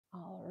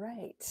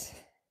right.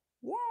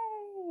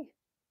 Yay.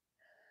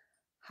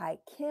 Hi,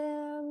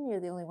 Kim. You're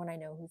the only one I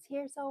know who's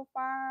here so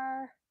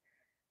far.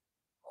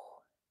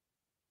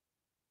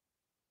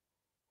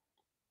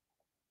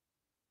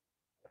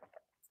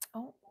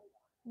 Oh,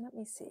 let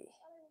me see.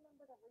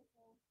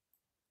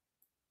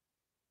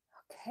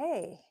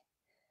 Okay.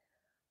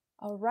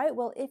 All right.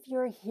 Well, if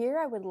you're here,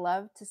 I would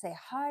love to say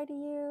hi to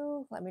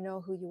you. Let me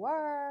know who you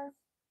are.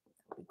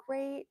 That'd be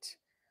great.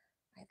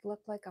 I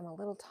look like I'm a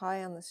little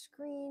tie on the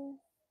screen.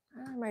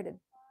 I might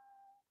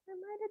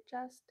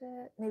adjust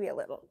it. Maybe a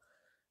little.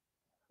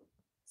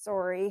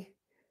 Sorry.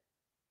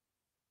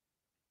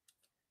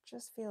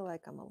 Just feel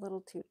like I'm a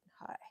little too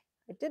high.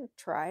 I did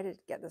try to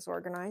get this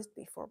organized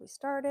before we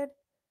started.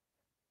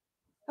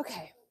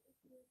 Okay.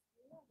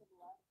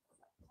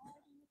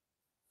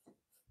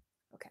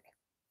 Okay.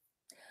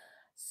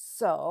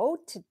 So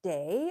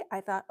today I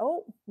thought,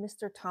 oh,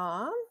 Mr.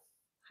 Tom.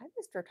 Hi,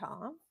 Mr.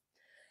 Tom.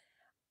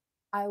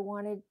 I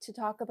wanted to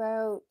talk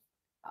about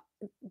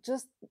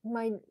just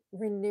my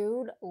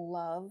renewed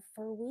love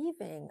for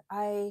weaving.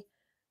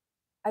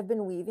 I've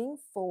been weaving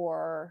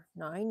for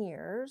 9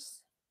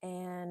 years,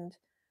 and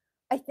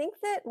I think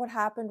that what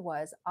happened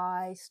was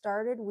I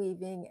started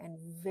weaving and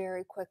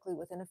very quickly,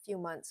 within a few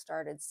months,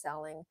 started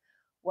selling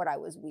what I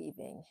was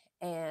weaving.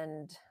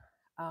 And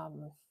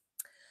um,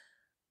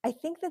 I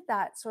think that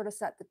that sort of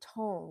set the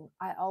tone.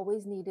 I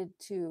always needed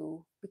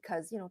to,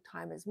 because,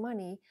 time is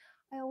money,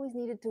 I always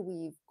needed to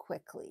weave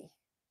quickly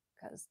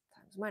because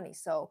time's money.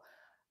 So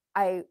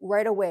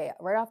right away,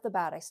 right off the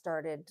bat, I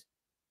started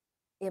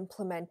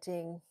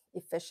implementing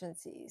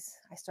efficiencies.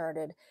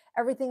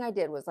 Everything I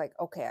did was like,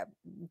 okay,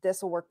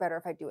 this will work better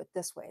if I do it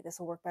this way. This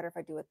will work better if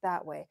I do it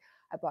that way.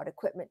 I bought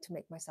equipment to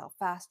make myself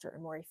faster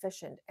and more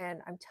efficient. And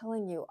I'm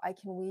telling you, I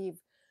can weave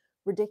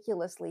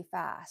ridiculously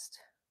fast,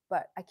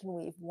 but I can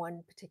weave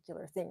one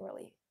particular thing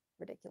really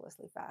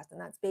ridiculously fast,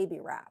 and that's baby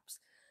wraps.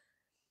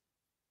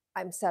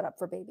 I'm set up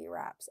for baby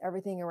wraps.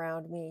 Everything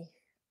around me,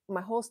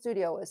 my whole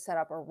studio is set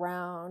up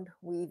around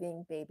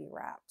weaving baby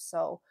wraps.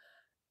 So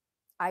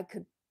I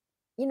could,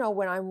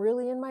 when I'm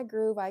really in my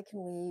groove, I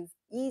can weave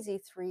easy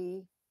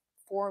 3,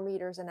 4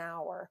 meters an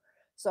hour.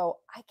 So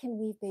I can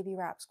weave baby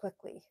wraps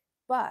quickly.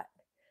 But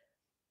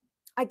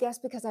I guess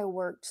because I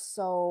worked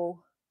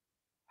so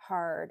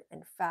hard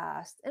and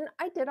fast, and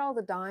I did all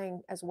the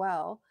dyeing as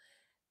well,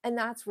 and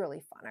that's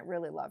really fun. I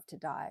really love to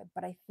dye,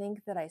 but I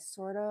think that I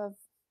sort of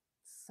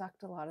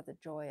sucked a lot of the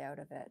joy out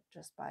of it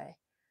just by,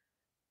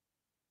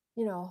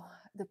 you know,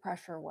 the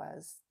pressure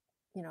was,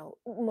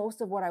 most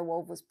of what I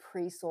wove was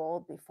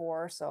pre-sold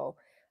before, so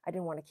I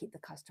didn't want to keep the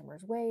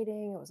customers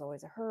waiting. It was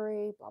always a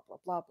hurry, blah, blah,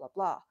 blah, blah,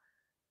 blah.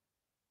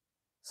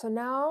 So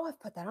now I've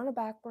put that on a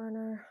back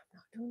burner. I'm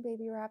not doing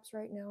baby wraps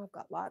right now.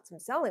 I'm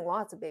selling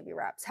lots of baby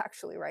wraps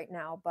actually right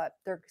now, but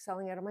they're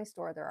selling out of my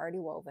store. They're already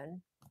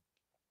woven.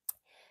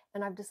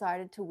 And I've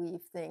decided to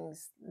weave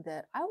things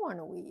that I want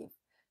to weave.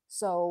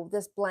 So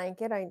this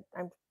blanket,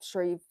 I'm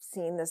sure you've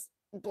seen this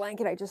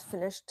blanket I just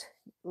finished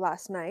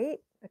last night.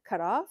 I cut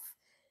off.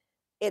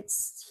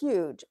 It's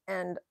huge,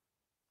 and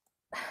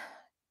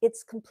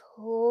it's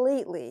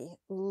completely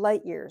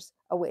light years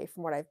away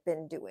from what I've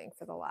been doing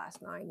for the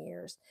last 9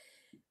 years.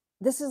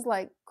 This is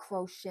like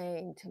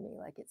crocheting to me.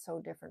 Like, it's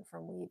so different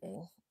from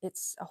weaving.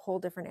 It's a whole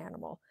different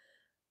animal.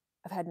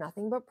 I've had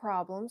nothing but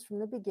problems from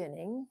the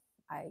beginning.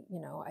 I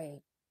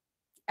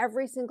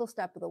every single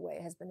step of the way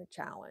has been a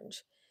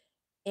challenge.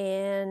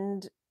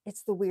 And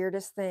it's the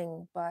weirdest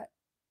thing, but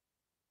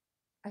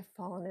I've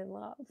fallen in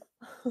love.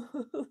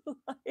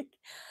 Like,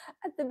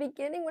 at the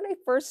beginning, when I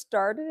first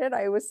started it,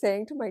 I was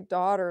saying to my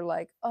daughter,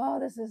 like, oh,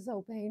 this is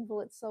so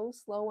painful. It's so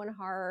slow and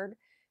hard.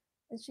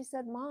 And she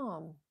said,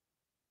 Mom,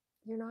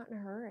 you're not in a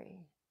hurry.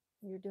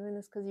 You're doing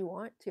this because you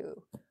want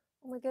to.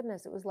 Oh my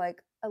goodness. It was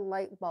like a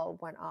light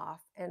bulb went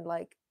off and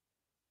like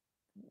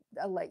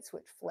a light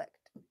switch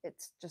flicked.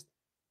 It's just,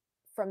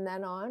 from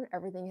then on,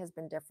 everything has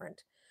been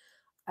different.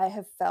 I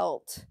have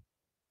felt,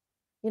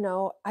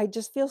 I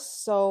just feel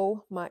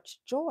so much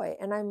joy,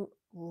 and I'm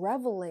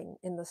reveling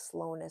in the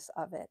slowness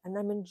of it, and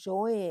I'm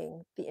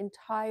enjoying the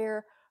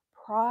entire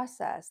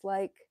process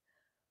like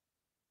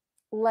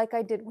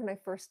I did when I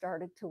first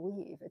started to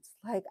weave. It's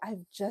like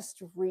I've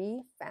just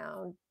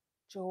refound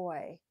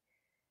joy.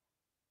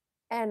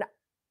 And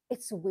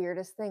it's the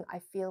weirdest thing. I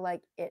feel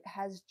like it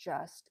has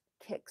just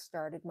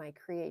kickstarted my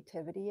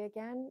creativity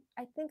again.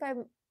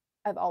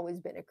 I've always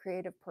been a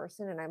creative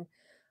person, and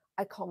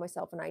I call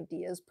myself an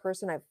ideas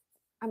person.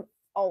 I'm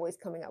always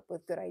coming up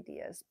with good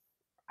ideas.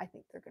 I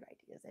think they're good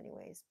ideas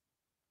anyways.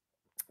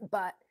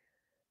 But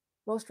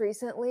most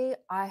recently,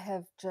 I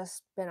have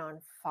just been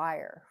on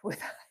fire with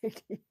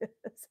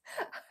ideas.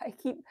 I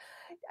keep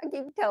I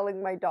keep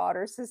telling my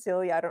daughter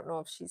Cecilia, I don't know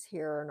if she's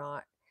here or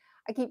not.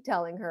 I keep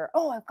telling her,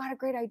 "Oh, I've got a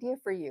great idea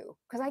for you,"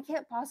 because I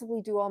can't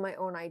possibly do all my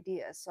own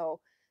ideas. So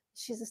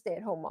she's a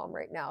stay-at-home mom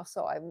right now,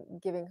 so I'm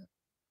giving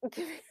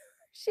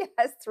she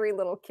has 3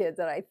 little kids,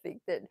 and I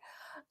think that,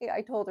 yeah,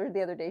 I told her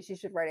the other day she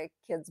should write a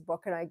kid's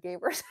book, and I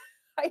gave her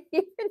I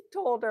even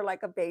told her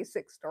like a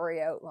basic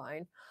story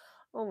outline.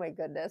 Oh my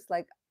goodness,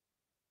 like,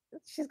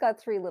 she's got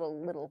 3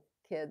 little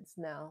kids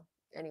now.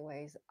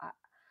 Anyways,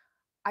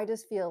 I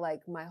just feel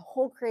like my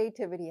whole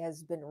creativity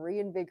has been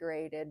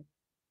reinvigorated.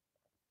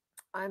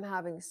 I'm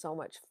having so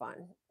much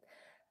fun.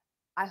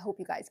 I hope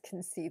you guys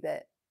can see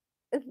that,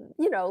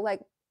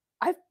 like,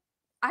 I've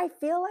I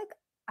feel like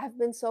I've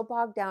been so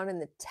bogged down in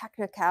the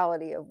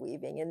technicality of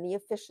weaving and the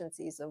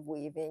efficiencies of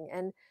weaving,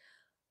 and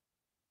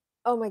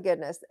oh my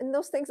goodness, and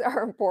those things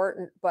are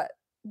important, but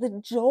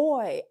the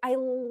joy, I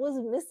was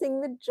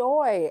missing the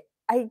joy.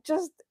 I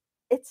just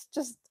it's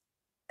just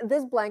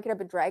this blanket I've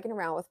been dragging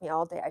around with me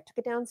all day. I took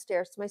it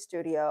downstairs to my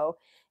studio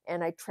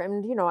and I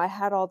trimmed, I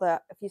had all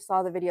the if you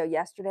saw the video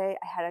yesterday,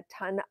 I had a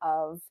ton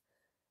of,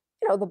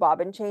 the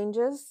bobbin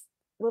changes,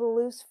 little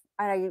loose.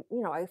 I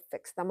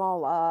fixed them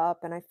all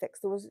up and I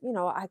fixed there was,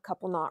 I had a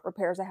couple knot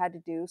repairs I had to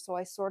do. So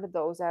I sorted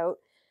those out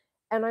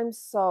and I'm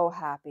so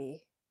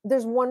happy.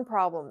 There's one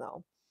problem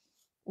though.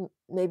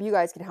 Maybe you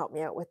guys can help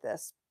me out with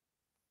this.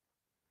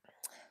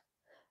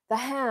 The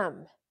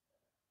hem.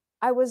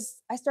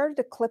 I started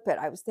to clip it.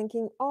 I was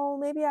thinking, oh,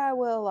 maybe I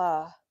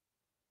will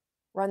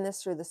run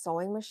this through the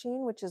sewing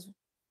machine, which is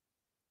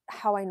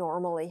how I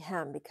normally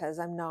hem because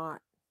I'm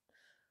not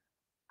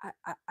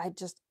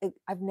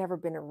I've never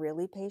been a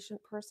really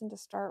patient person to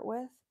start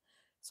with.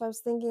 So I was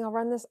thinking I'll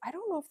run this. I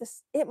don't know if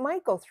this it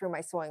might go through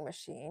my sewing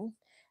machine.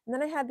 And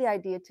then I had the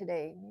idea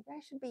today, maybe I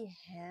should be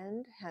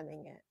hand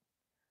hemming it.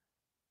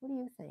 What do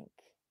you think?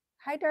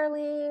 Hi,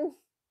 Darlene.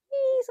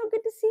 Hey, so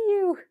good to see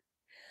you.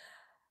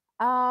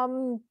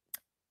 Um,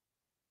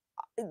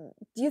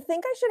 do you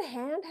think I should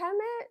hand hem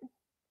it?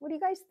 What do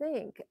you guys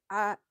think?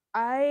 I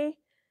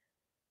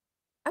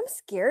I'm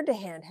scared to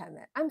hand hem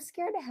it. I'm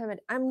scared to hem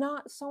it. I'm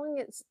not sewing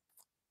it.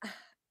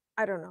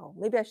 I don't know.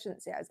 Maybe I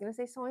shouldn't say. I was gonna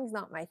say sewing's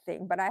not my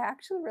thing, but I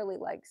actually really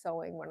like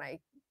sewing when I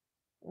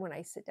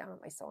sit down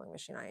at my sewing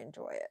machine. I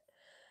enjoy it.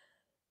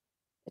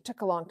 It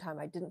took a long time.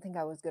 I didn't think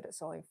I was good at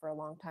sewing for a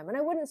long time, and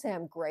I wouldn't say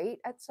I'm great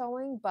at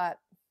sewing, but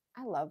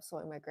I love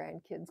sewing my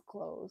grandkids'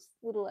 clothes,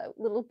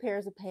 little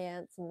pairs of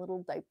pants and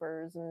little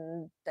diapers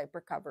and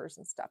diaper covers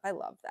and stuff. I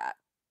love that.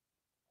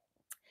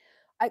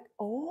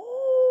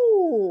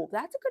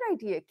 That's a good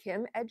idea,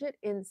 Kim. Edge it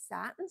in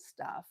satin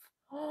stuff.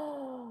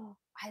 Oh,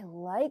 I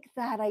like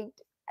that. I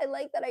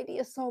like that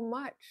idea so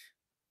much.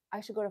 I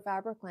should go to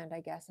Fabricland,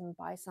 I guess, and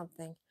buy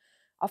something.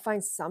 I'll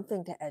find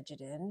something to edge it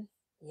in.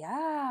 Yeah,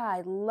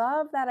 I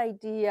love that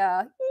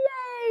idea.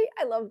 Yay!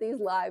 I love these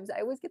lives.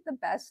 I always get the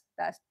best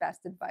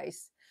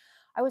advice.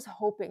 I was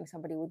hoping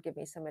somebody would give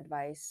me some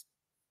advice.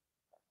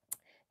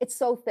 It's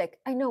so thick.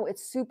 I know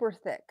it's super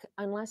thick.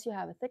 Unless you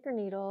have a thicker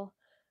needle,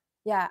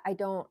 yeah, I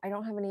don't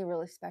have any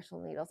really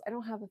special needles. I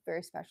don't have a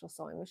very special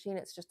sewing machine.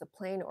 It's just a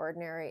plain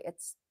ordinary.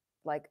 It's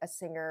like a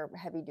Singer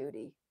heavy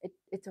duty.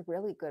 It's a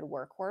really good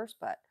workhorse,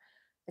 but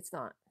it's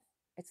not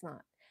it's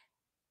not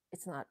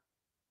it's not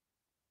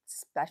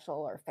special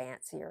or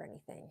fancy or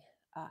anything.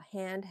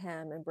 Hand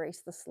hem,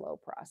 embrace the slow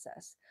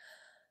process.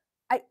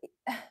 I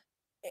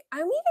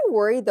I'm even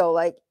worried though,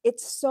 like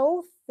it's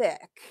so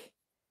thick.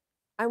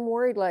 I'm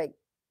worried like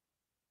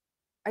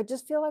I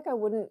just feel like I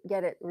wouldn't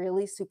get it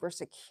really super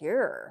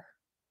secure.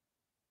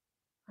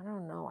 I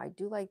don't know. I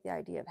do like the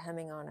idea of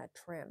hemming on a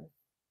trim,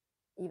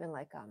 even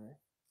like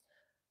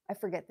I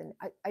forget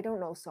I don't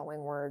know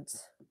sewing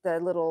words. The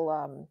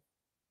little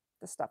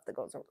the stuff that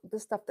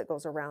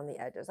goes around the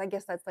edges. I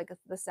guess that's like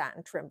the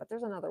satin trim, but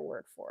there's another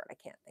word for it. I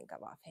can't think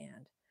of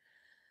offhand.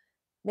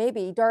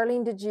 Maybe,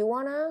 Darlene, did you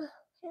want to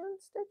hand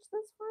stitch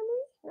this for me?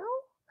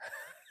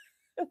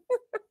 No,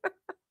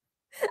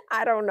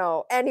 I don't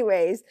know.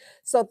 Anyways,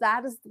 so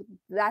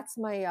that's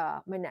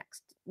my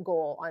next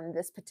goal on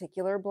this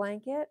particular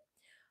blanket.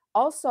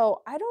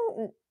 Also, I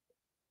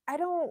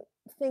don't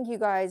think you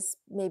guys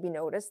maybe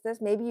noticed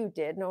this. Maybe you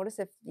did notice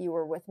if you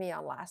were with me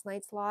on last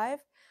night's live,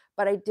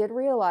 but I did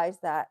realize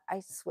that I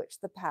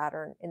switched the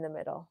pattern in the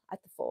middle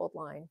at the fold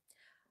line.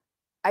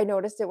 I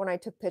noticed it when I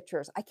took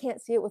pictures. I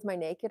can't see it with my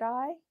naked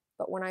eye,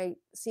 but when I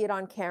see it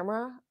on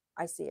camera,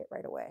 I see it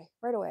right away,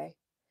 right away.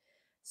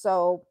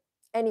 So,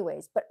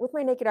 anyways, but with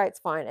my naked eye, it's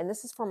fine. And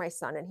this is for my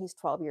son, and he's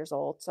 12 years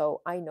old.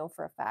 So I know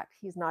for a fact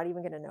he's not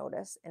even going to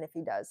notice. And if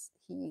he does,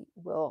 he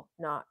will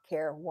not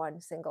care one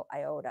single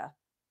iota.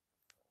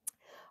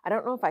 I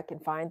don't know if I can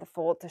find the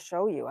fold to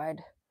show you.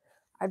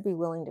 I'd be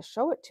willing to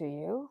show it to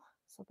you.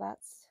 So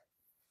that's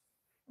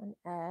an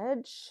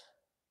edge.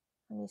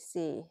 Let me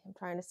see. I'm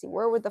trying to see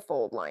where would the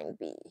fold line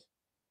be?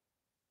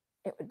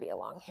 It would be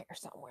along here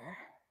somewhere.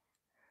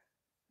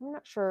 I'm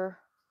not sure.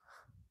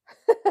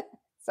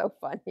 So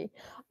funny.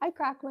 I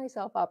crack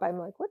myself up. I'm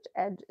like, which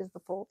edge is the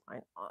fold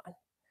line on?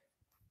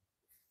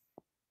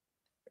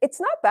 It's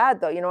not bad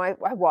though.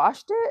 I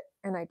washed it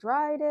and I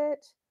dried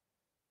it.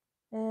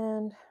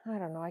 And I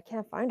don't know, I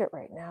can't find it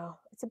right now.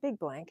 It's a big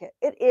blanket.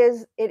 It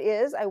is.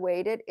 I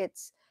weighed it.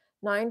 It's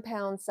 9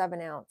 pounds, 7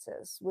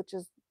 ounces, which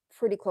is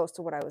pretty close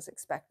to what I was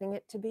expecting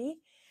it to be.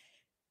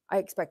 I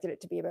expected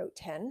it to be about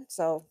 10.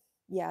 So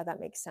yeah, that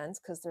makes sense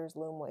because there's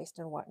loom waste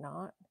and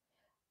whatnot.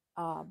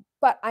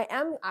 But I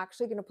am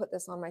actually going to put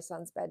this on my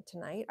son's bed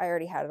tonight. I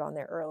already had it on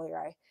there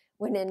earlier.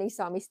 went in, he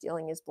saw me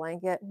stealing his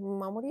blanket.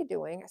 Mom, what are you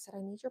doing? I said,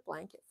 I need your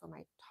blanket for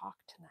my talk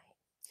tonight.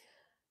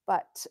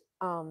 But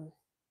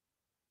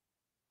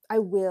I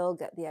will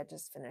get the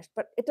edges finished,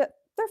 but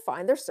they're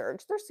fine. They're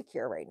serged. They're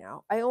secure right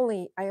now. I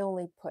only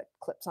put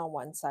clips on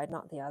one side,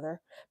 not the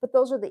other. But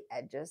those are the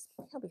edges.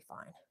 He'll be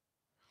fine.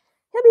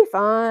 He'll be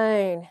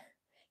fine.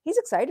 He's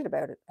excited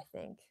about it, I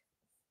think.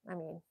 I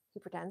mean, he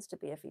pretends to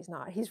be if he's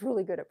not. He's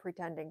really good at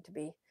pretending to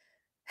be.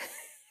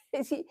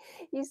 Is he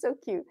he's so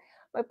cute.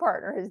 My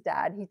partner, his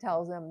dad, he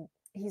tells him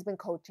he's been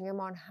coaching him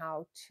on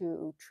how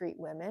to treat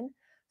women.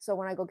 So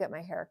when I go get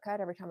my hair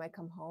cut, every time I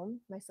come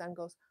home, my son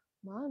goes,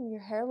 "Mom, your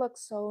hair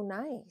looks so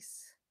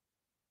nice."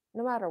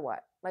 No matter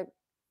what. Like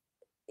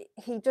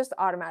he just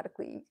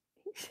automatically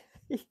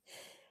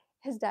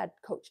his dad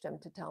coached him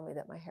to tell me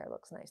that my hair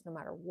looks nice no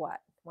matter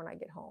what when I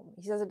get home.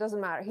 He says it doesn't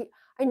matter.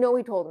 I know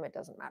he told him it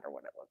doesn't matter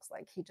what it looks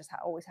like. He just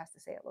always has to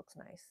say it looks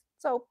nice.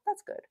 So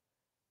that's good.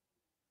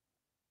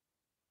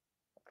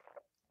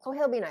 So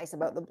he'll be nice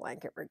about the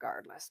blanket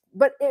regardless.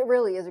 But it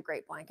really is a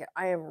great blanket.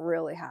 I am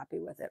really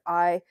happy with it.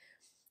 I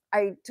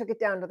took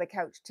it down to the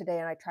couch today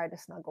and I tried to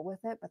snuggle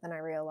with it, but then I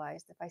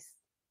realized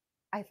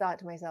I thought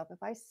to myself,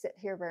 if I sit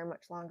here very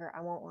much longer,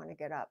 I won't want to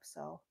get up.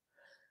 So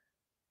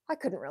I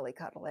couldn't really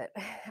cuddle it.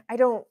 I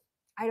don't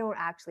I don't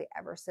actually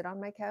ever sit on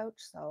my couch,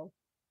 so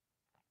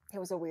it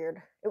was a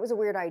weird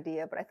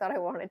idea, but I thought I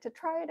wanted to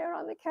try it out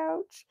on the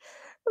couch.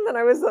 And then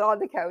I was on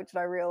the couch and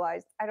I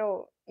realized I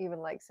don't even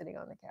like sitting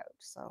on the couch.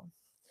 So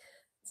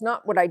it's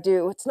not what I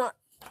do. It's not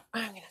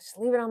I'm gonna just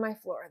leave it on my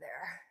floor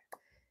there.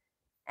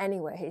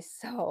 Anyway,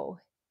 so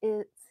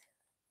it's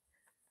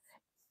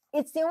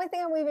it's the only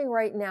thing I'm weaving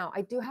right now.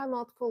 I do have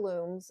multiple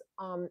looms.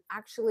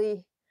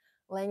 Actually,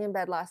 laying in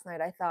bed last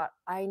night, I thought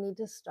I need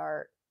to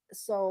start.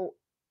 So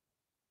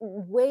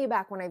way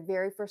back when I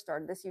very first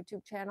started this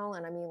YouTube channel,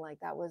 and I mean like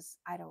that was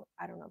I don't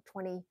know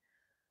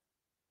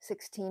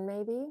 2016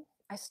 maybe.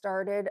 I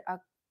started a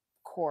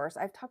course.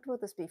 I've talked about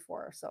this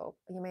before, so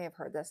you may have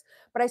heard this,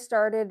 but I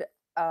started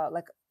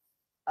like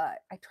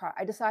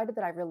I decided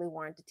that I really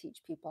wanted to teach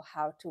people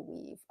how to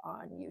weave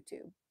on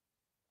YouTube.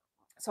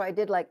 So I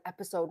did like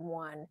episode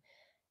 1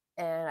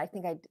 and I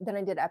think I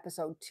did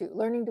episode 2,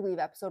 learning to weave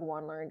episode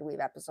 1, learning to weave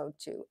episode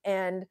 2.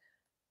 And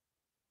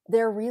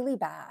they're really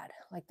bad.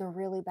 Like they're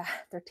really bad.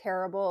 They're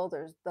terrible.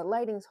 There's the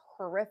lighting's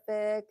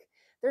horrific.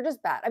 They're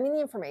just bad. I mean,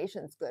 the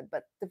information's good,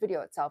 but the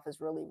video itself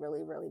is really,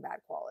 really, really bad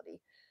quality.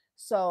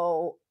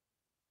 So,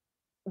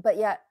 but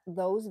yet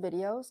those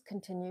videos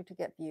continue to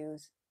get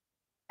views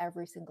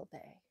every single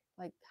day.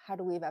 Like How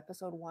to Weave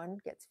episode 1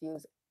 gets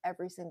views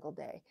every single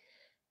day.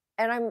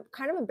 And I'm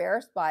kind of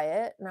embarrassed by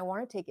it and I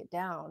want to take it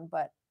down,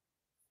 but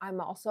I'm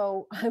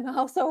also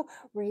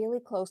really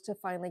close to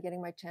finally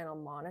getting my channel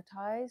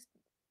monetized,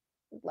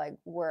 like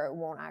where it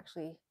won't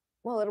actually,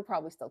 well, it'll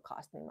probably still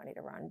cost me money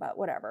to run, but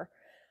whatever.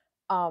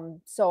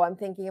 So I'm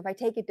thinking if I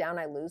take it down,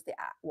 I lose the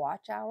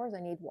watch hours.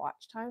 I need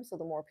watch time. So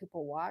the more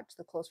people watch,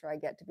 the closer I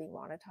get to being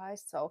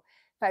monetized. So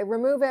if I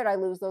remove it, I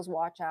lose those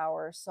watch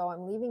hours. So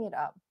I'm leaving it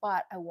up,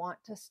 but I want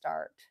to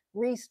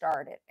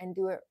restart it and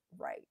do it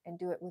right and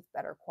do it with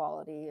better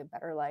quality and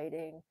better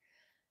lighting,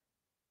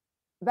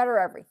 better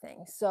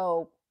everything.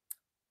 So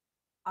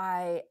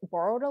I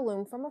borrowed a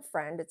loom from a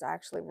friend. It's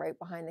actually right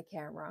behind the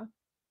camera.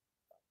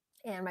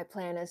 And my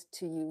plan is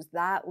to use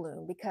that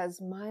loom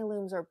because my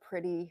looms are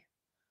pretty,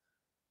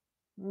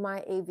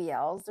 my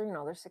AVLs,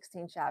 they're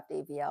 16 shaft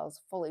AVLs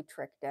fully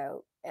tricked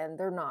out, and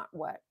they're not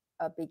what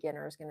a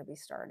beginner is going to be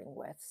starting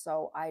with.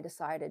 So I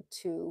decided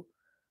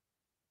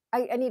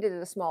I needed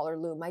a smaller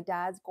loom. My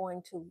dad's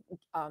going to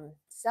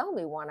sell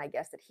me one, I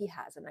guess, that he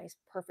has a nice,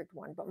 perfect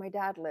one, but my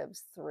dad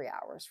lives 3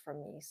 hours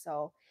from me.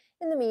 So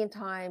in the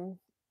meantime,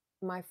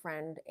 my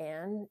friend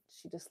Anne,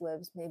 she just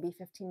lives maybe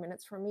 15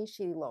 minutes from me.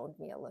 She loaned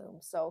me a loom.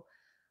 So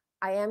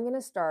I am going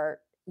to start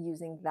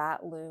using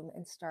that loom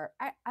and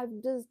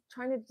I'm just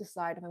trying to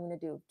decide if I'm going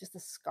to do just a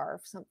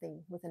scarf,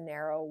 something with a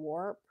narrow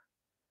warp,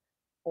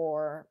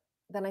 or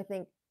then I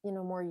think,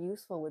 more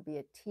useful would be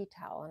a tea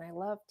towel. And I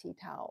love tea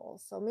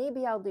towels. So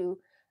maybe I'll do,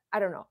 I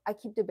don't know. I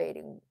keep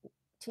debating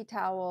tea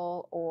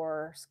towel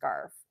or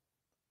scarf.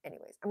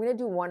 Anyways, I'm going to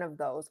do one of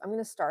those. I'm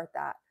going to start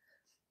that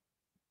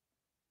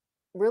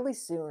really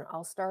soon.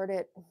 I'll start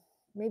it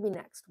maybe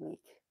next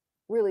week.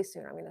 Really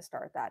soon. I'm going to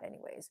start that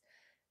anyways.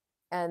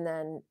 And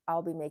then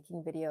I'll be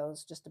making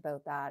videos just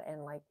about that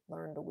and like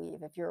learn to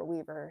weave. If you're a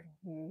weaver,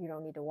 you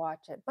don't need to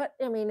watch it. But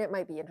I mean, it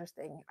might be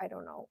interesting. I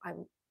don't know. I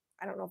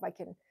don't know if I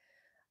can.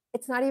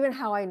 It's not even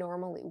how I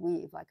normally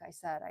weave. Like I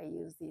said, I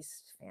use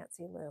these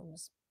fancy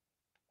looms.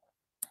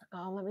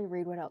 Let me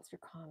read what else your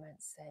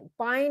comments say.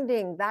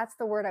 Binding. That's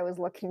the word I was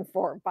looking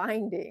for.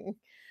 Binding.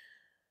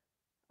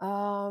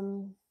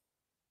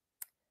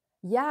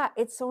 Yeah,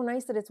 it's so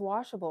nice that it's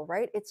washable,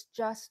 right? It's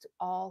just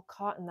all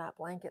cotton. That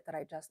blanket that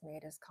I just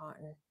made is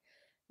cotton.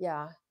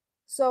 Yeah.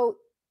 So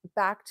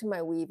back to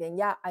my weaving.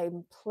 Yeah,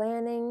 I'm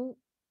planning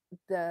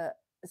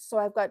so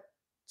I've got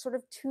sort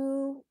of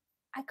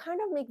I kind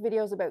of make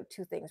videos about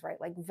two things,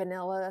 right? Like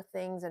vanilla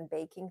things and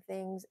baking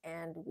things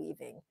and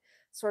weaving,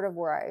 sort of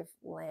where I've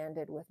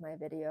landed with my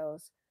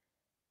videos.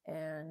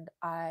 and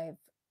I've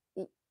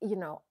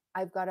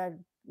got a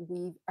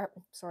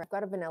I've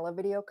got a vanilla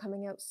video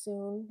coming out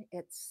soon.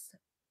 It's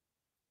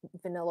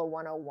vanilla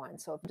 101.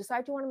 So if you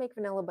decide you want to make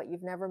vanilla, but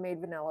you've never made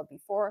vanilla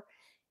before,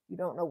 you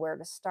don't know where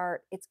to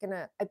start,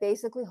 I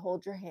basically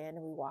hold your hand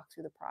and we walk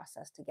through the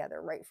process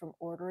together, right from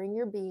ordering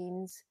your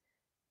beans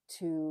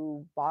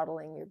to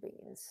bottling your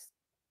beans.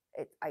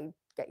 I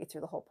get you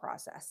through the whole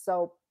process.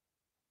 So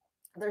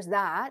there's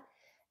that.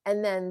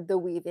 And then the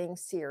weaving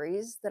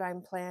series that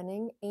I'm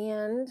planning.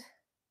 And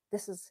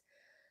this is,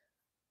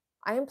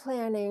 I am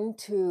planning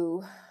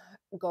to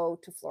go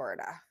to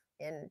Florida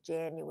in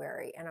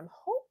January. And I'm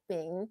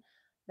hoping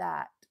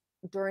that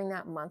during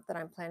that month that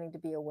I'm planning to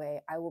be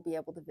away, I will be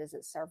able to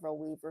visit several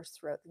weavers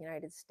throughout the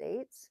United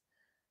States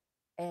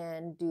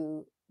and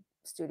do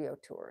studio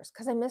tours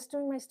because I miss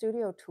doing my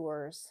studio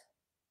tours.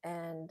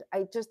 And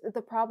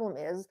the problem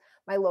is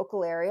my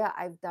local area,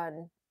 I've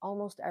done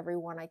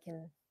everyone I've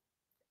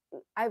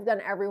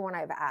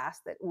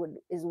asked that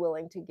is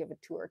willing to give a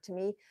tour to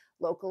me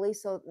locally.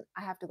 So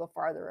I have to go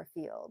farther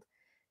afield.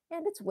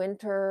 And it's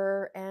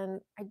winter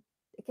and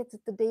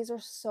the days are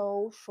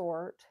so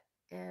short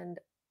and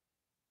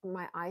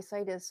my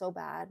eyesight is so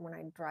bad when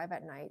I drive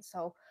at night.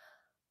 So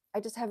I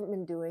just haven't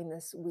been doing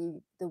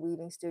the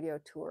weaving studio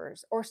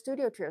tours or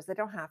studio tours. They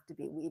don't have to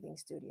be weaving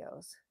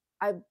studios.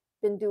 I've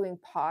been doing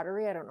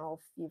pottery. I don't know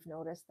if you've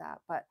noticed that,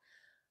 but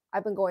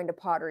I've been going to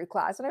pottery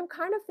class and I'm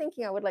kind of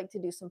thinking I would like to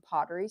do some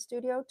pottery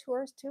studio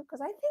tours too,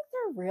 because I think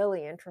they're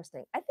really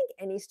interesting. I think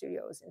any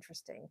studio is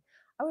interesting.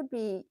 I would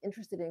be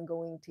interested in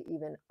going to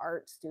even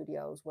art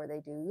studios where they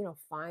do,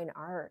 fine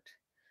art.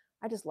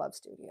 I just love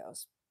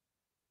studios.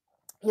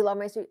 You love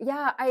my studio?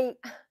 Yeah, I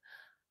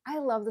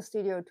love the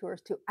studio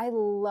tours too. I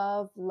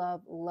love,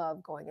 love,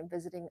 love going and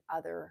visiting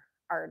other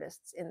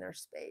artists in their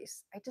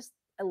space. I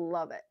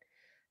love it.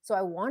 So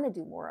I want to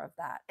do more of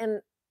that.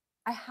 And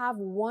I have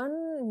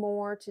one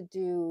more to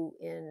do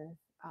in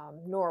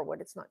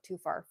Norwood. It's not too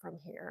far from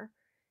here.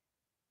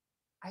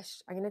 I'm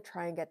going to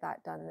try and get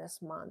that done this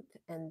month.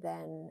 And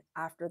then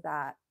after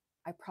that,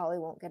 I probably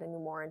won't get any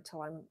more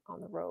until I'm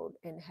on the road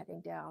and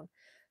heading down.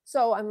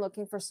 So I'm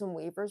looking for some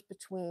weavers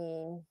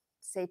between,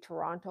 say,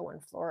 Toronto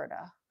and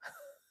Florida.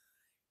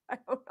 I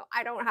don't know.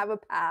 I don't have a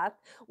path.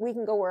 We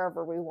can go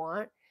wherever we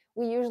want.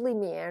 We usually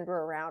meander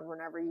around. We're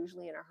never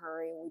usually in a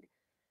hurry.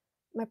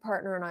 My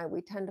partner and I, we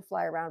tend to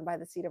fly around by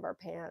the seat of our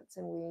pants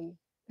and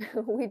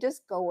we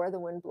just go where the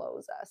wind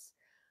blows us.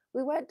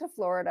 We went to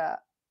Florida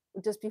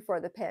just before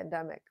the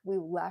pandemic. We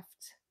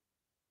left.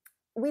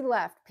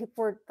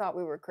 People thought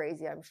we were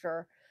crazy, I'm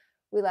sure.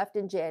 We left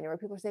in January.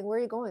 People were saying, "Where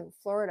are you going?"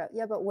 Florida.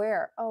 Yeah, but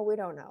where? Oh, we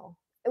don't know.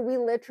 We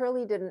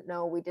literally didn't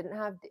know. We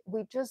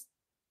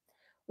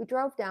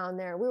drove down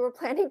there. We were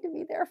planning to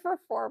be there for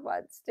 4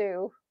 months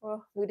too.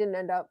 Well, we only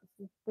ended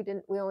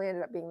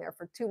up being there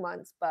for 2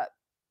 months, but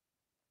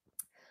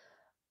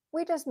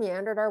we just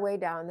meandered our way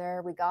down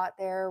there. We got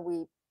there,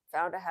 we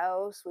found a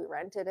house, we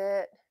rented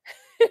it.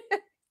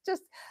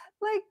 Just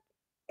like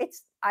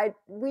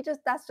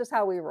that's just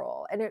how we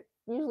roll. And it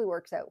usually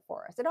works out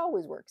for us. It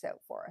always works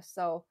out for us.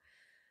 So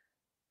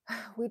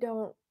we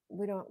don't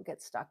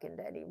get stuck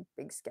into any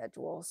big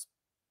schedules.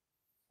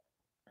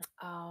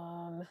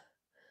 Um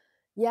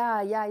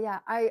yeah, yeah, yeah.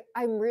 I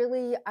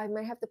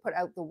might have to put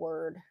out the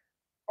word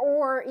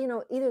or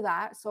either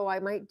that, so I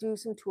might do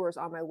some tours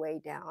on my way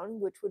down,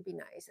 which would be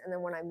nice. And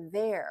then when I'm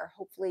there,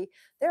 hopefully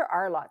there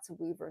are lots of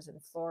weavers in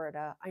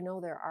Florida. I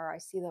know there are. I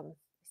see them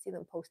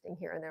posting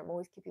here and there. I'm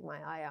always keeping my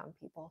eye on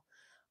people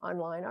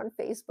online on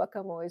Facebook.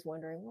 I'm always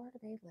wondering, where do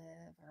they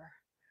live? Or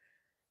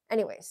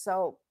anyway,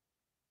 so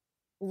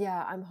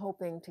yeah, I'm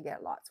hoping to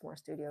get lots more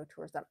studio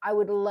tours done. I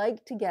would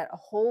like to get a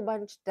whole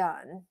bunch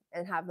done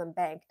and have them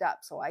banked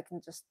up so I can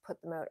just put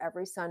them out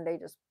every Sunday,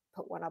 just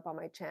put one up on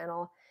my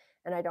channel.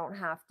 And I don't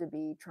have to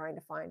be trying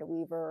to find a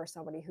weaver or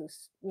somebody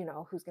who's going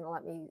to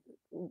let me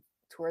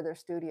tour their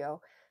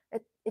studio.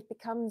 It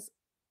becomes,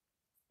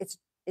 it's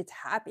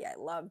happy. I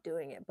love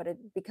doing it, but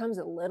it becomes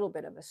a little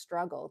bit of a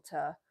struggle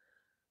to,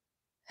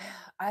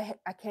 I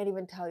can't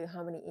even tell you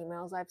how many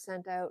emails I've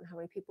sent out and how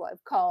many people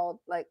I've called,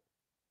 like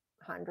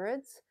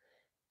hundreds.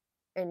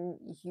 And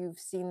you've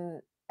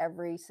seen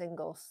every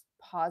single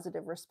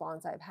positive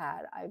response I've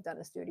had. I've done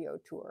a studio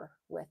tour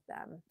with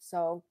them.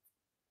 So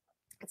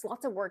it's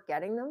lots of work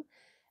getting them.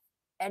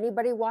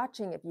 Anybody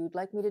watching, if you'd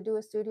like me to do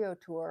a studio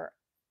tour,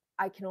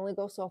 I can only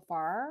go so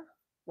far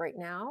right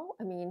now.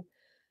 I mean,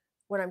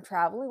 when I'm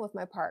traveling with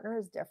my partner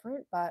is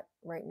different, but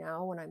right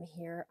now when I'm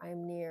here,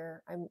 I'm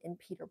in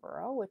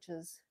Peterborough, which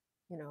is,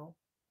 you know,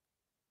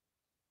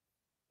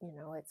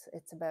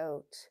 it's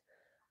about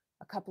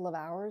a couple of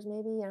hours,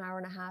 maybe an hour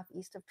and a half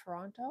east of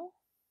Toronto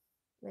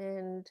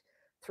and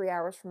 3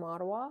 hours from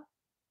Ottawa.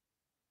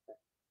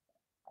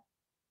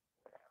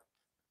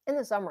 In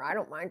the summer, I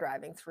don't mind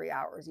driving 3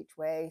 hours each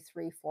way,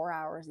 3, 4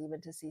 hours even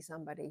to see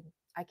somebody.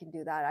 I can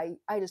do that.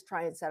 I just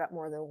try and set up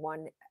more than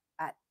one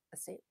at the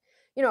same.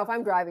 If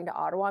I'm driving to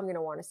Ottawa, I'm going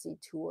to want to see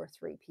 2 or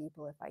 3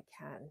 people if I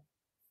can.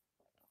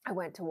 I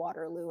went to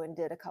Waterloo and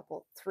did I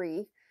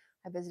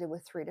visited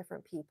with 3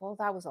 different people.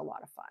 That was a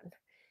lot of fun.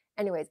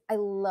 Anyways, I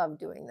love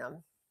doing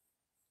them.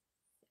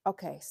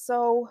 Okay,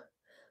 so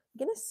I'm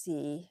gonna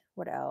see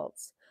what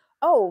else.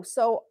 Oh,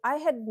 so I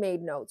had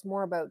made notes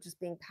more about just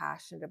being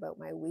passionate about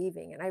my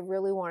weaving, and I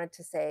really wanted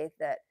to say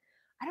that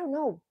I don't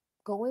know,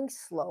 going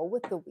slow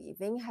with the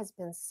weaving has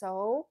been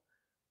so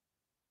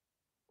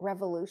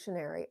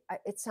revolutionary.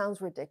 It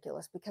sounds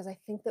ridiculous because I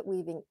think that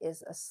weaving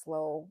is a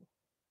slow,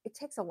 it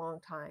takes a long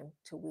time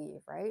to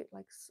weave, right?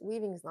 Like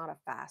weaving is not a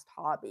fast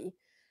hobby,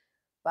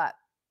 but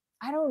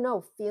I don't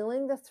know,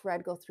 feeling the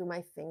thread go through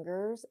my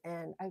fingers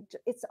and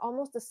it's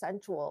almost a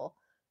sensual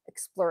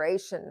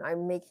exploration.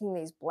 I'm making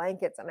these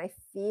blankets and I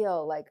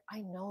feel like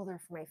I know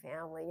they're for my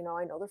family,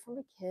 I know they're for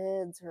my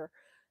kids or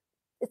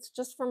it's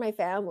just for my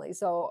family.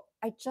 So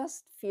I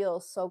just feel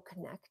so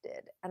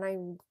connected and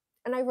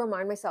I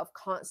remind myself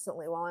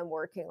constantly while I'm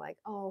working like,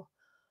 "Oh,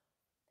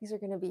 these are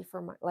going to be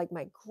for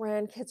my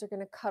grandkids are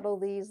going to cuddle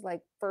these,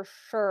 like for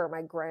sure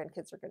my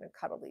grandkids are going to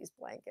cuddle these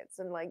blankets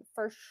and like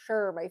for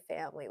sure my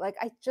family." Like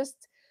I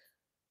just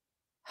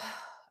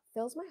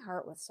fills my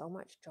heart with so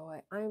much joy.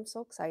 I am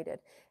so excited.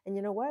 And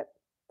you know what?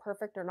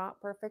 Perfect or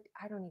not perfect,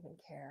 I don't even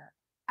care.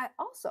 I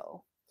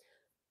also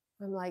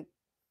I'm like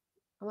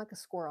I'm like a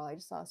squirrel. I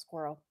just saw a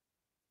squirrel.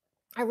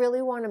 I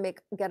really want to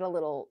get a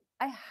little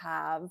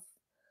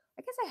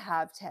I guess I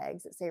have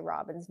tags that say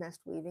Robin's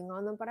Nest Weaving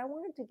on them, but I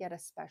wanted to get a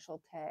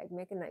special tag,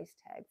 make a nice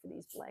tag for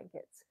these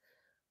blankets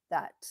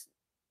that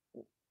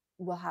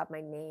will have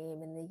my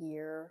name and the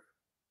year,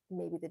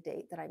 maybe the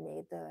date that I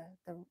made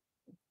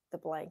the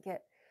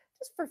blanket,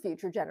 just for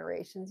future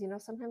generations.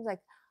 Sometimes like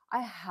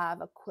I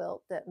have a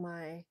quilt that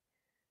my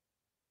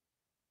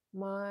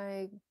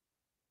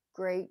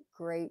great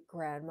great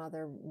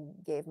grandmother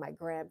gave my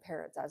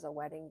grandparents as a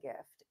wedding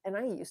gift. And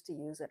I used to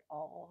use it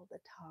all the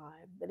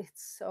time, but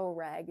it's so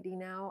raggedy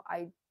now.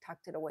 I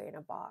tucked it away in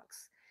a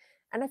box.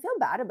 And I feel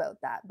bad about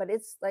that, but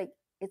it's like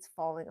it's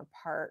falling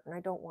apart and I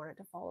don't want it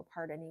to fall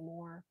apart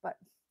anymore. But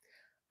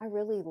I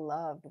really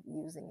loved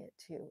using it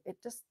too. It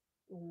just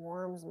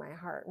warms my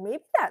heart.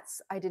 Maybe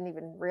that's, I didn't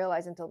even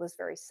realize until this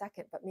very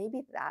second, but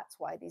maybe that's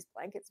why these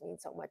blankets mean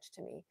so much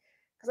to me.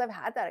 Because I've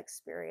had that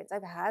experience.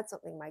 I've had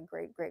something my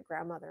great great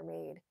grandmother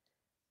made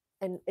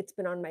and it's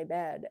been on my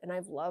bed and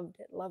I've loved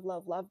it,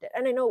 loved it.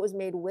 And I know it was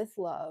made with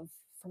love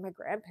from my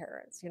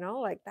grandparents,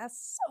 like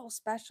that's so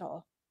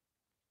special.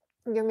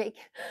 You're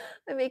making,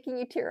 I'm making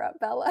you tear up,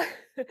 Bella.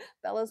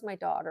 Bella's my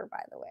daughter,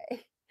 by the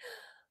way.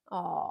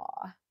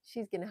 Aw,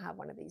 she's gonna have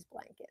one of these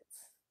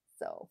blankets.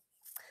 So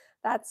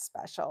that's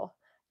special.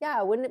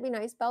 Yeah, wouldn't it be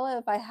nice, Bella,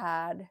 if I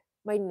had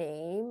my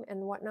name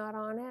and whatnot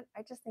on it?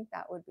 I just think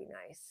that would be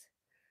nice.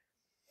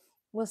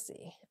 We'll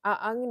see.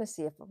 I'm gonna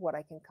see if what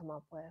I can come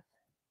up with.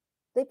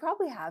 They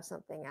probably have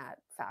something at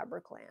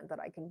Fabricland that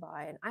I can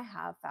buy, and I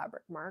have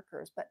fabric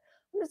markers, but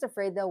I'm just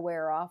afraid they'll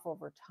wear off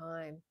over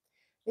time.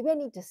 Maybe I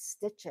need to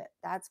stitch it.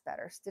 That's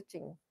better.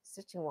 Stitching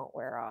won't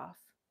wear off.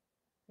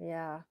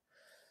 Yeah.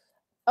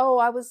 Oh,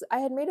 I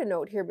had made a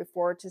note here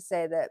before to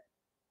say that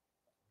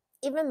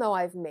even though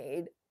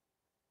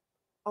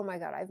oh my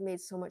God, I've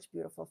made so much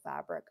beautiful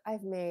fabric.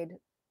 I've made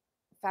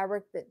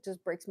fabric that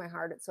just breaks my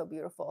heart. It's so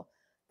beautiful.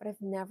 But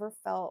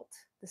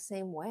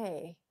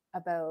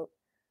about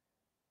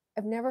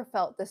I've never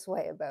felt this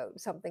way about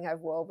something I've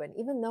woven,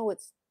 even though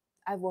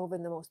I've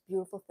woven the most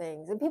beautiful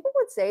things. And people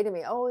would say to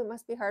me, "Oh, it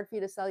must be hard for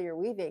you to sell your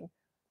weaving."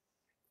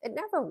 It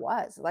never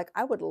was. Like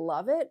I would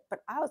love it,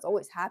 but I was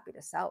always happy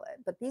to sell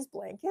it. But these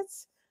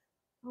blankets,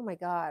 oh my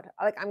God,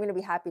 like I'm going to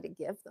be happy to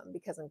give them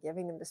because I'm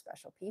giving them to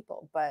special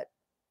people. But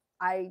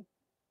I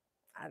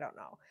I don't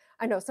know.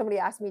 I know somebody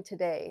asked me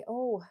today,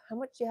 "Oh, how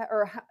much you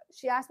or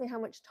she asked me how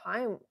much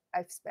time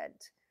I've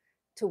spent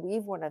to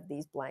weave one of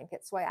these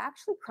blankets." So I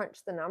actually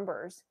crunched the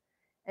numbers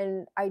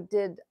and I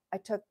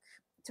took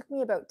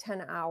me about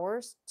 10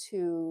 hours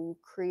to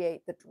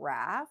create the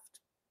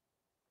draft,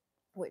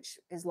 which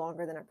is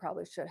longer than it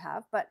probably should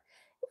have, but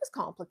it was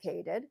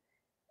complicated.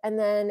 And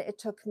then it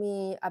took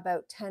me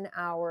about 10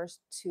 hours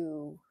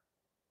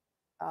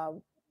uh,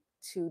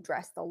 to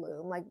dress the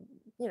loom, like,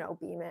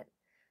 beam it,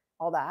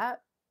 all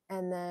that.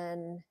 And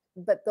then,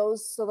 but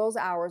those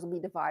hours will be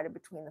divided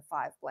between the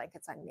 5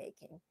 blankets I'm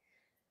making.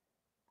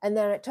 And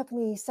then it took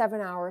me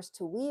 7 hours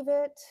to weave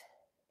it.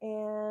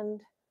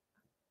 And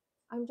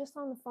I'm just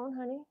on the phone,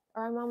 honey,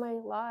 or I'm on my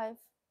live.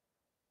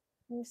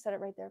 Can you set it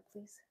right there,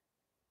 please?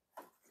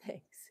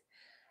 Thanks.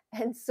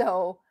 And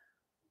so,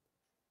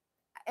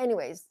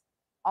 anyways,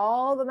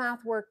 all the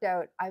math worked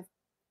out.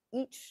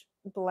 Each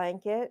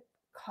blanket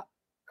co-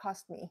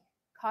 cost me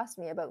cost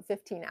me about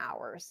 15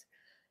 hours.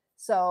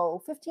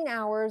 So 15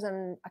 hours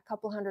and a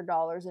couple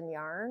 $100 in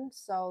yarn.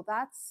 So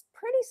that's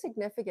pretty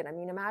significant. I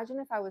mean, imagine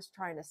if I was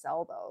trying to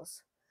sell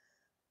those,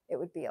 it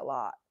would be a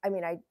lot. I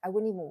mean, I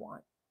wouldn't even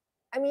want,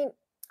 I mean,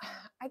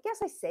 I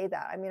guess I say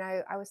that. I mean,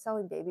 I was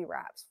selling baby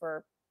wraps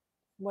for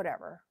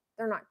whatever.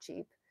 They're not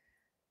cheap.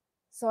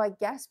 So I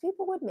guess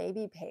people would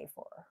maybe pay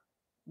for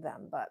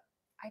them, but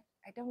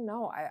I don't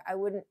know. I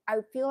wouldn't, I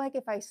feel like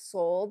if I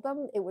sold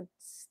them, it would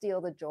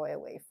steal the joy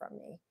away from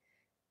me.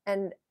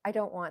 And I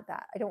don't want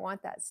that. I don't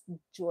want that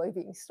joy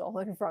being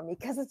stolen from me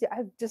because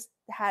I've just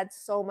had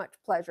so much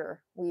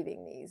pleasure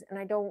weaving these, and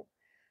I don't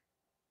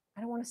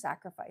want to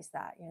sacrifice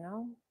that, you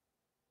know?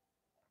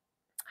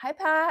 Hi,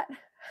 Pat.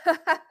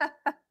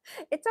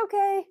 It's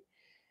okay.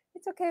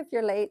 It's okay if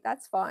you're late.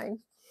 That's fine.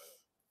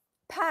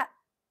 Pat,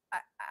 I,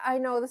 I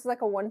know this is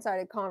like a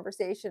one-sided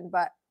conversation,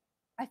 but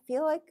I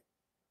feel like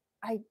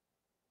I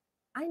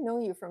I know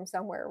you from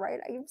somewhere, right?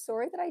 I'm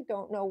sorry that I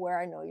don't know where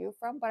I know you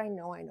from, but I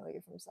know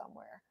you from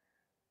somewhere.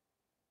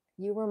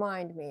 You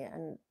remind me,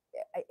 and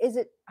is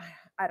it?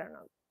 I don't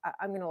know.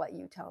 I'm going to let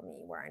you tell me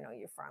where I know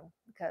you from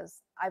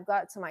because I've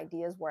got some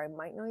ideas where I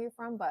might know you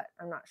from, but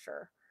I'm not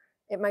sure.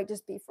 It might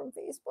just be from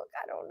Facebook.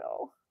 I don't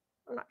know.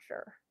 I'm not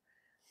sure.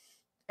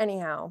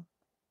 Anyhow,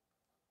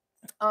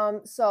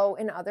 so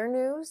in other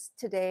news,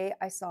 today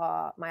I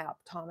saw my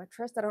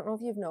optometrist. I don't know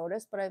if you've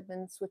noticed, but I've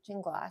been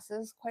switching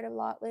glasses quite a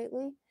lot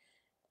lately.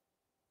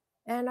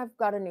 And I've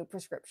got a new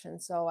prescription,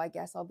 so I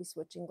guess I'll be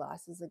switching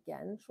glasses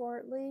again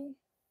shortly.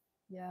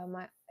 Yeah,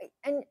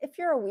 and if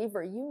you're a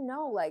weaver, you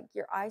know, like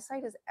your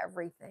eyesight is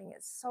everything.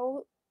 It's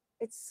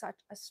such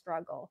a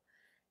struggle.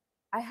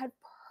 I had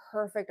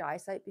perfect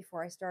eyesight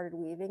before I started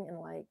weaving, and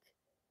like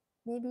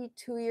maybe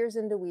 2 years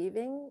into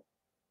weaving,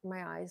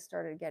 my eyes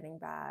started getting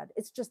bad.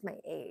 It's just my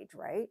age,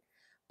 right?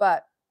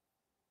 But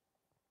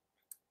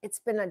it's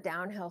been a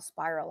downhill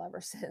spiral ever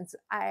since.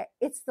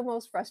 It's the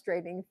most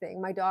frustrating thing.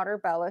 My daughter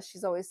Bella,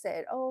 she's always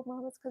said, "Oh,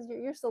 mom, it's because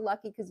you're so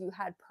lucky because you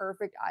had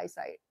perfect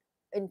eyesight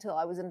until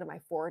I was into my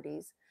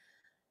 40s."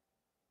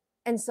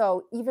 And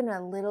so even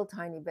a little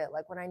tiny bit,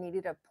 like when I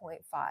needed a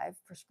point 0.5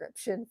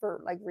 prescription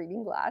for like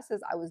reading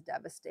glasses, I was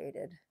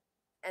devastated.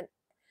 And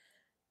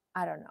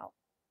I don't know.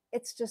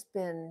 It's just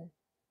been,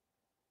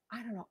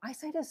 I don't know.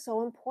 Eyesight is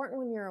so important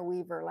when you're a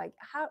weaver. Like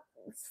how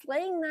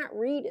slaying that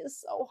reed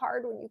is so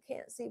hard when you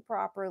can't see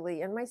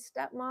properly. And my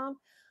stepmom,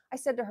 I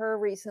said to her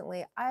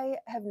recently, I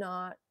have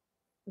not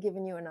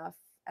given you enough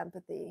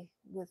empathy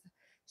with,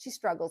 she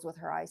struggles with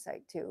her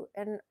eyesight too.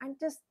 And I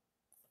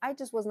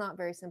just was not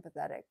very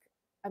sympathetic.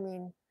 I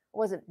mean, I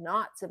wasn't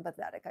not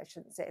sympathetic. I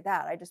shouldn't say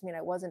that. I just mean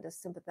I wasn't as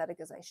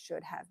sympathetic as I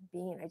should have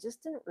been. I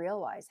just didn't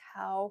realize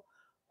how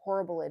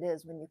horrible it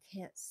is when you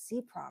can't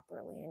see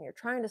properly and you're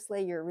trying to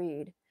slay your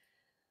reed.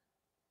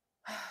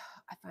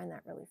 I find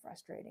that really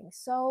frustrating.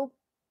 So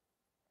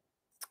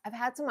I've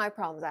had some eye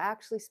problems. I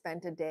actually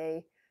spent a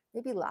day,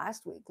 maybe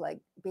last week,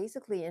 like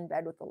basically in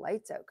bed with the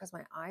lights out because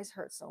my eyes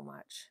hurt so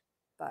much.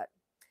 But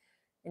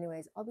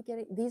anyways, I'll be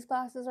getting these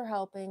glasses are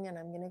helping and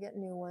I'm going to get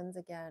new ones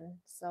again.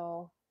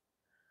 So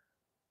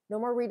no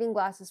more reading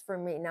glasses for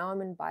me. Now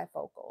I'm in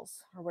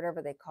bifocals or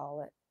whatever they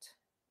call it,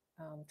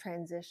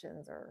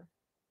 transitions, or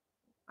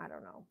I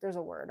don't know. There's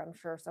a word. I'm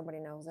sure somebody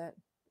knows it.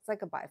 It's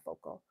like a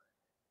bifocal.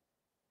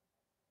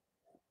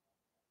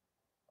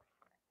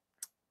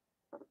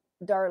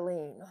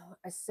 Darlene,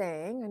 I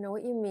sang, I know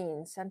what you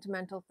mean.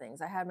 Sentimental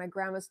things. I had my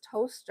grandma's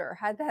toaster,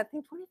 had that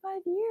thing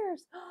 25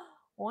 years.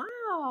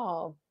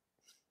 Wow.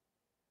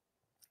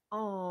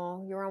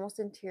 Oh, you're almost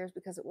in tears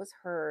because it was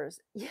hers.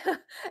 Yeah,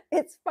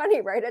 it's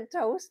funny, right? A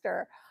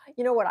toaster.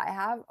 You know what I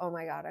have? Oh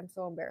my God, I'm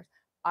so embarrassed.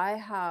 I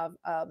have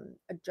a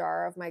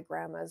jar of my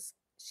grandma's,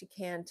 she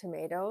canned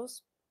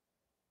tomatoes.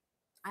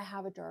 I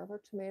have a jar of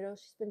her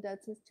tomatoes. She's been dead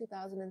since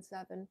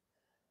 2007.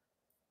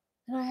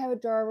 And I have a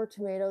jar of her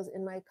tomatoes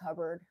in my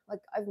cupboard. Like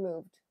I've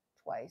moved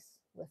twice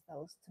with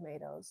those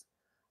tomatoes.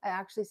 I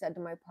actually said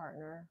to my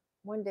partner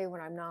one day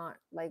when I'm not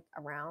like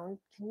around,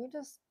 can you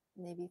just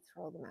maybe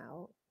throw them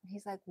out?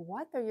 He's like,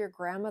 what? They're your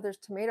grandmother's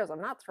tomatoes.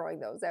 I'm not throwing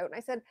those out. And I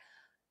said,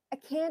 I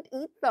can't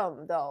eat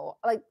them though.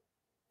 Like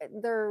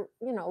they're,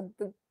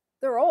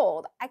 they're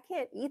old. I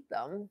can't eat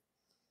them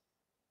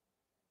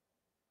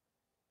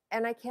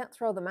and I can't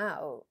throw them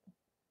out.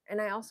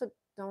 And I also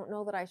don't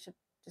know that I should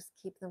just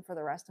keep them for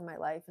the rest of my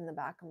life in the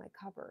back of my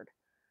cupboard.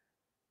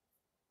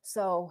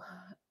 So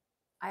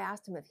I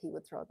asked him if he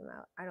would throw them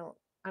out. I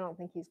don't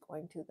think he's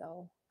going to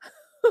though.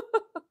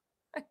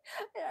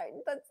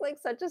 That's like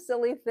such a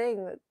silly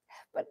thing.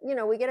 But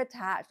we get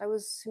attached. I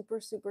was super,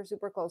 super,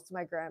 super close to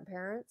my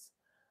grandparents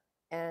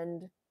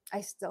and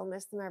I still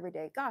miss them every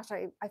day. Gosh,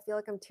 I feel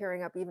like I'm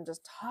tearing up even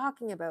just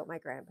talking about my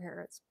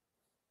grandparents.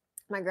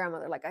 My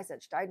grandmother, like I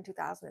said, she died in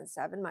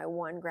 2007, my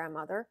one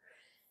grandmother,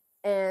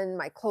 and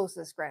my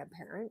closest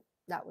grandparent,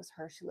 that was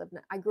her.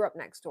 I grew up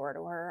next door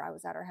to her. I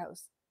was at her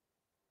house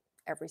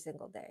every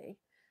single day.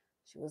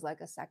 She was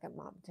like a second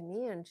mom to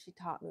me, and she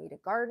taught me to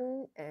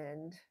garden,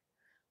 and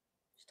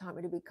she taught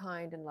me to be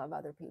kind and love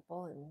other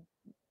people and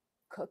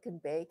cook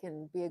and bake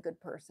and be a good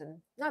person.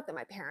 Not that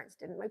my parents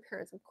didn't. My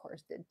parents, of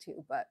course, did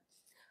too, but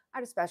I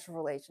had a special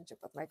relationship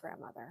with my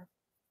grandmother.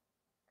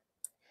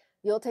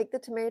 You'll take the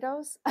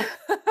tomatoes?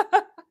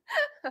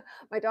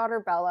 My daughter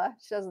Bella,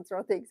 she doesn't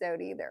throw things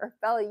out either.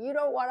 Bella, you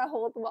don't want to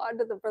hold them on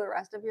to them for the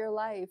rest of your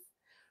life.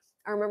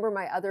 I remember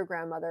my other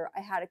grandmother,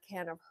 I had a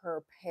can of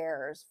her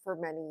pears for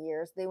many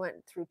years. They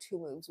went through two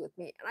moves with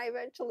me, and I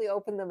eventually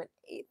opened them and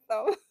ate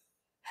them.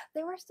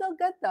 They were still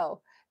good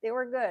though. They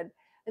were good.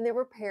 And they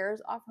were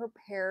pears off her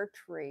pear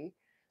tree.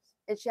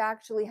 And she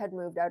actually had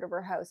moved out of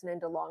her house and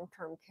into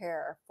long-term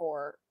care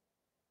for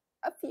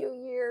a few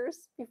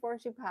years before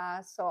she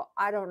passed. So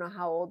I don't know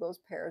how old those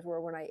pears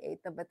were when I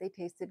ate them, but they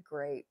tasted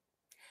great.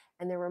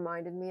 And they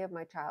reminded me of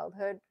my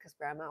childhood because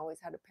grandma always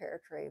had a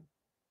pear tree.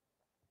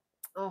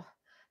 Oh,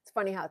 it's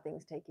funny how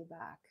things take you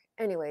back.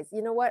 Anyways,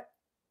 you know what?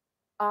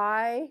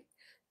 I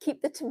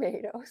keep the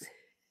tomatoes.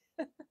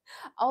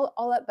 I'll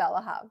let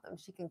Bella have them.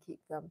 She can keep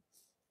them.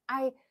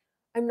 I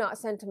I'm not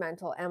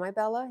sentimental, am I,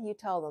 Bella? You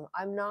tell them.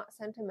 I'm not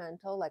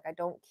sentimental. Like I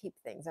don't keep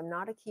things. I'm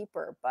not a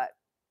keeper, but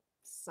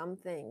some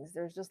things,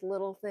 there's just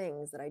little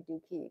things that I do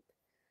keep.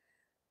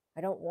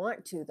 I don't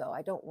want to though.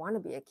 I don't want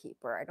to be a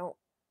keeper. I don't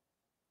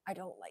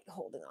like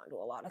holding on to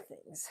a lot of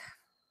things.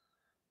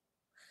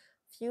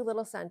 Few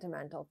little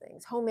sentimental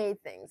things.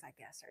 Homemade things, I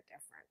guess, are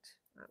different.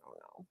 I don't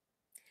know.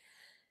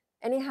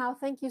 Anyhow,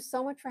 thank you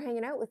so much for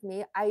hanging out with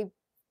me. I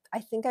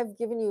think I've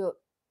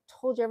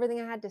told you everything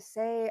I had to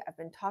say. I've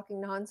been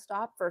talking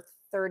nonstop for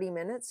 30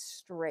 minutes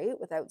straight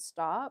without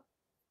stop.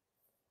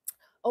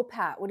 Oh,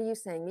 Pat, what are you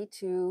saying? Me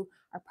too.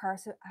 Our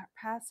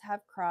paths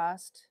have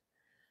crossed.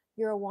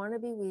 You're a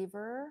wannabe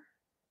weaver.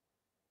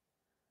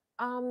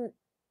 Um,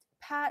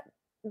 Pat,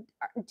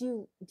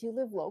 do you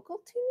live local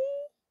to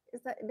me?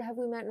 Is that have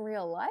we met in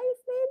real life?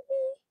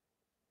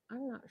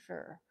 Maybe I'm not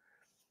sure.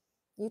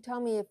 You tell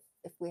me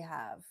if we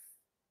have.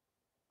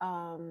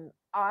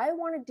 I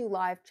want to do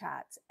live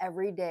chats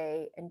every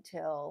day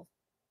until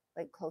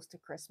like close to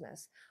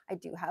Christmas. I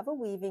do have a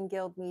weaving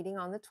guild meeting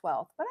on the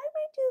 12th, but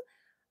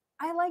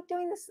I like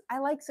doing this. I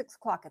like 6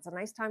 o'clock. It's a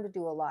nice time to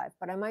do a live,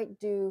 but I might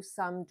do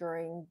some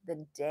during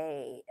the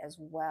day as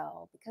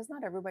well because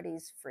not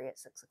everybody's free at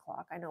 6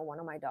 o'clock. I know one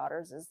of my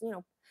daughters is,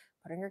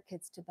 putting her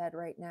kids to bed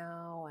right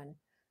now, and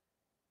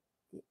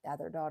the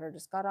other daughter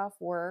just got off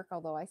work,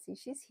 although I see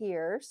she's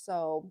here.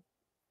 So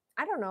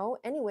I don't know.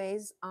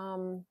 Anyways,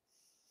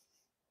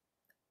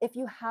 if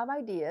you have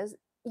ideas,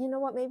 you know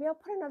what? Maybe I'll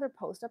put another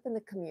post up in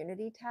the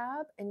community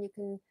tab and you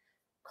can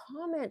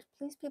comment.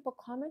 Please, people,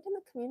 comment in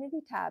the community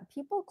tab.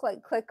 People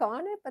click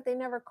on it, but they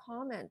never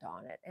comment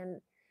on it.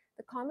 And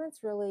the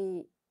comments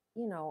really,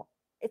 you know,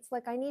 it's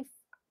like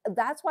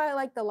that's why I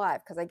like the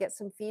live because I get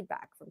some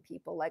feedback from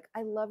people. Like,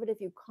 I love it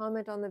if you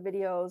comment on the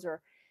videos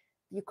or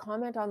you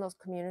comment on those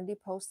community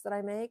posts that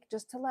I make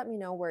just to let me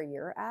know where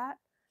you're at.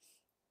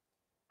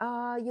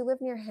 You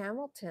live near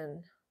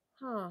Hamilton,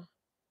 huh?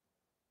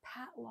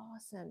 Pat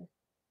Lawson.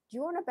 Do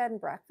you own a bed and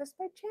breakfast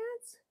by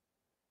chance?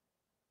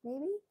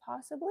 Maybe,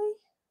 possibly.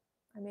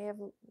 I may have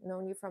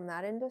known you from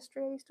that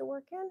industry I used to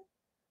work in.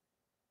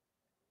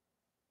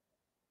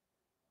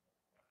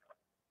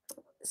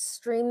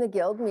 Stream the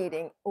guild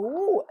meeting.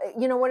 Oh,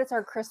 you know what? It's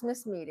our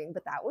Christmas meeting,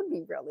 but that would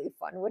be really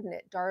fun, wouldn't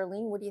it?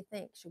 Darlene, what do you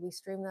think? Should we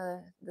stream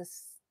the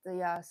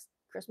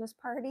Christmas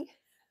party?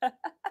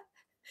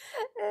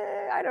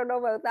 I don't know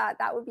about that.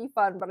 That would be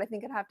fun, but I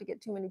think I'd have to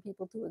get too many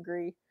people to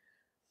agree.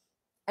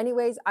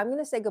 Anyways, I'm going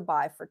to say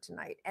goodbye for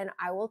tonight and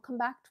I will come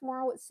back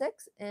tomorrow at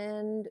 6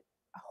 and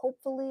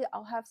hopefully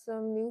I'll have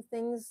some new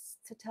things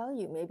to tell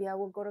you. Maybe I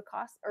will go to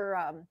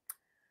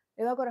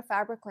maybe I'll go to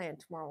Fabricland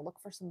tomorrow, look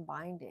for some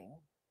binding.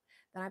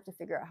 Then I have to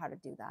figure out how to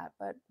do that,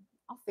 but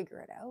I'll figure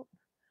it out.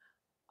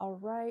 All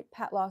right,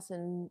 Pat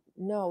Lawson,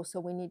 no, so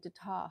we need to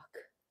talk.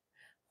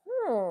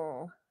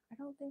 I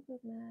don't think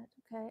we've met.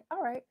 Okay,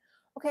 all right.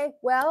 Okay,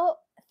 well,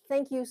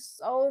 thank you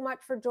so much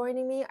for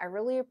joining me. I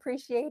really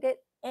appreciate it.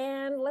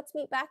 And let's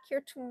meet back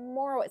here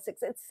tomorrow at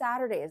 6. It's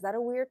Saturday. Is that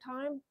a weird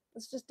time?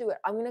 Let's just do it.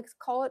 I'm going to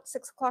call it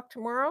 6 o'clock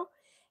tomorrow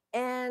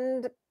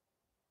and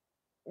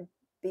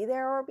be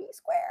there or be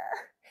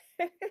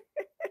square.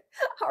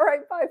 All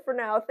right, bye for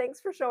now. Thanks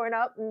for showing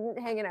up and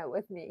hanging out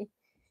with me.